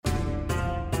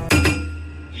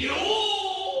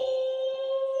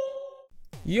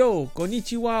Yo,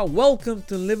 konnichiwa. Welcome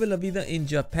to Live La Vida in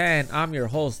Japan. I'm your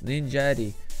host, Ninja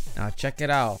Eddie. Now check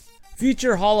it out.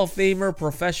 Future Hall of Famer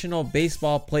professional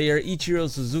baseball player Ichiro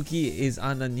Suzuki is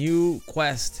on a new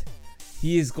quest.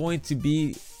 He is going to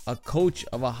be a coach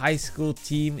of a high school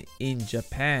team in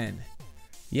Japan.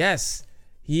 Yes,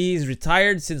 he's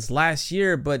retired since last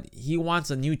year, but he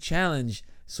wants a new challenge.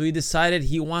 So he decided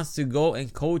he wants to go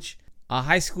and coach a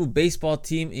high school baseball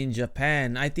team in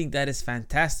Japan. I think that is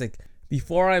fantastic.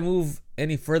 Before I move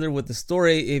any further with the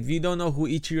story, if you don't know who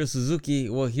Ichiro Suzuki,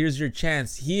 well, here's your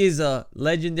chance. He is a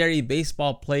legendary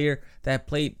baseball player that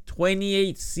played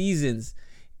 28 seasons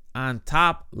on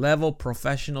top level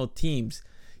professional teams.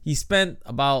 He spent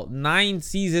about 9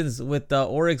 seasons with the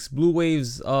Orix Blue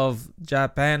Waves of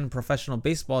Japan professional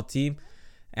baseball team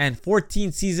and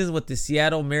 14 seasons with the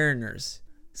Seattle Mariners.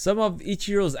 Some of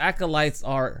Ichiro's acolytes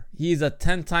are: he is a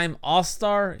 10-time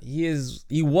All-Star. He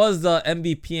was the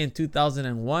MVP in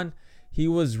 2001. He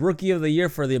was Rookie of the Year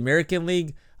for the American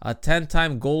League, a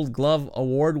 10-time Gold Glove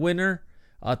Award winner,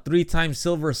 a 3-time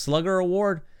Silver Slugger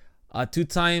Award, a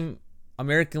 2-time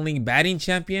American League batting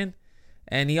champion,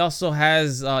 and he also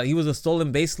has he was a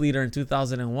stolen base leader in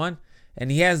 2001,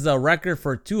 and he has the record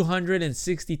for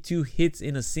 262 hits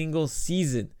in a single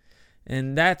season.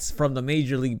 And that's from the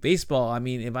Major League Baseball. I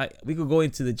mean, we could go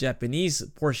into the Japanese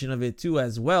portion of it too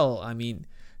as well. I mean,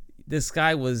 this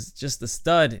guy was just a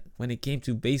stud when it came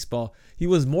to baseball. He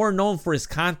was more known for his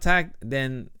contact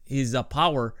than his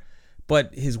power,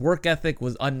 but his work ethic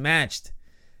was unmatched.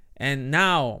 And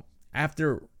now,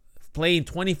 after playing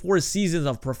 24 seasons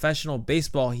of professional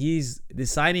baseball, he's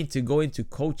deciding to go into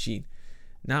coaching.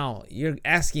 Now, you're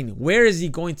asking, where is he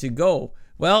going to go?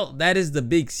 Well, that is the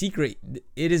big secret.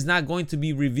 It is not going to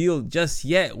be revealed just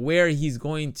yet where he's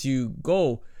going to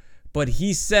go. But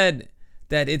he said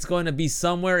that it's going to be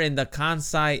somewhere in the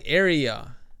Kansai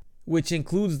area, which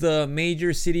includes the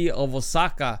major city of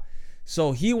Osaka.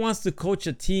 So he wants to coach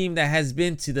a team that has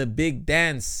been to the big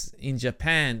dance in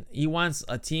Japan. He wants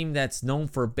a team that's known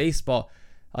for baseball,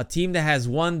 a team that has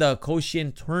won the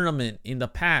Koshien tournament in the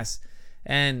past.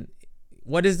 And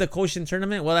what is the Koshien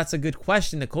tournament? Well, that's a good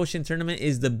question. The Koshien tournament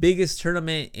is the biggest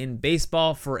tournament in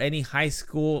baseball for any high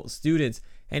school students,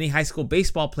 any high school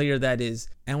baseball player, that is.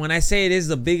 And when I say it is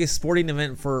the biggest sporting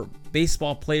event for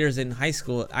baseball players in high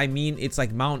school, I mean it's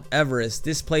like Mount Everest.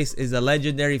 This place is a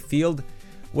legendary field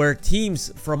where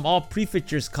teams from all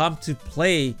prefectures come to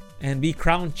play and be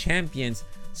crowned champions.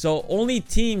 So only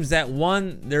teams that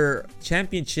won their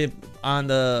championship on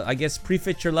the, I guess,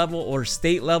 prefecture level or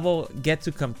state level get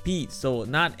to compete. So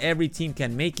not every team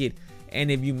can make it. And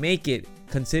if you make it,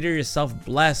 consider yourself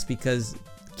blessed, because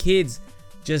kids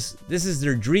this is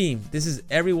their dream. This is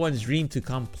everyone's dream to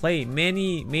come play.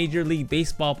 Many Major League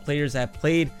Baseball players have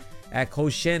played at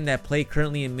Koshien that play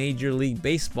currently in Major League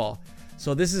Baseball.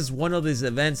 So this is one of these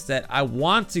events that I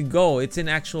want to go. It's in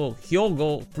actual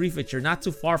Hyogo Prefecture, not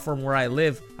too far from where I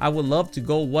live. I would love to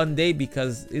go one day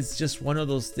because it's just one of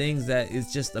those things that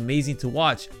is just amazing to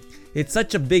watch. It's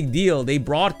such a big deal. They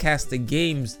broadcast the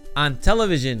games on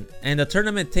television, and the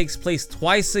tournament takes place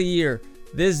twice a year.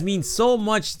 This means so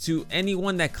much to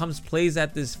anyone that plays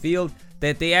at this field,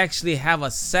 that they actually have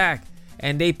a sack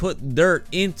and they put dirt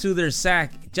into their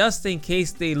sack just in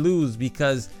case they lose,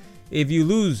 because if you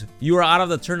lose, you are out of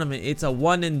the tournament. It's a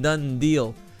one and done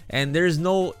deal, and there's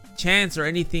no chance or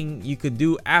anything you could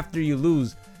do after you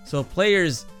lose. So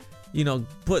players,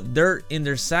 put dirt in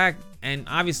their sack, and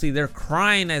obviously they're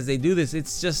crying as they do this.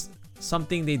 It's just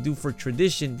something they do for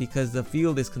tradition, because the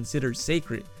field is considered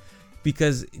sacred.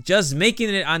 Because just making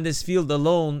it on this field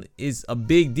alone is a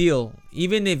big deal.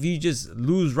 Even if you just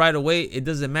lose right away, it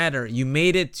doesn't matter. You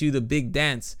made it to the big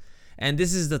dance. And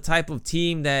this is the type of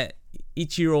team that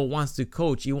Ichiro wants to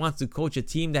coach. He wants to coach a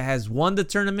team that has won the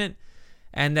tournament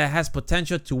and that has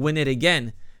potential to win it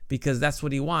again, because that's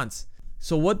what he wants.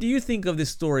 So what do you think of this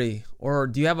story? Or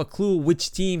do you have a clue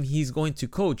which team he's going to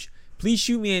coach? Please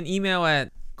shoot me an email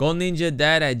at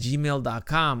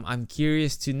goninjadad@gmail.com. I'm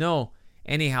curious to know.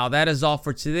 Anyhow, that is all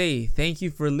for today. Thank you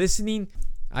for listening.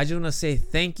 I just want to say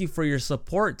thank you for your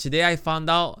support. Today I found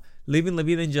out Living La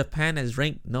Vida in Japan is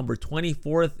ranked number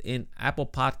 24th in Apple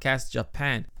Podcasts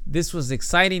Japan. This was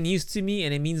exciting news to me,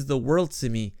 and it means the world to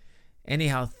me.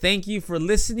 Anyhow, thank you for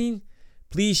listening.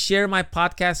 Please share my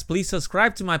podcast. Please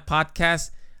subscribe to my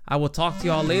podcast. I will talk to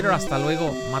you all later. Hasta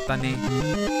luego. Mata ne.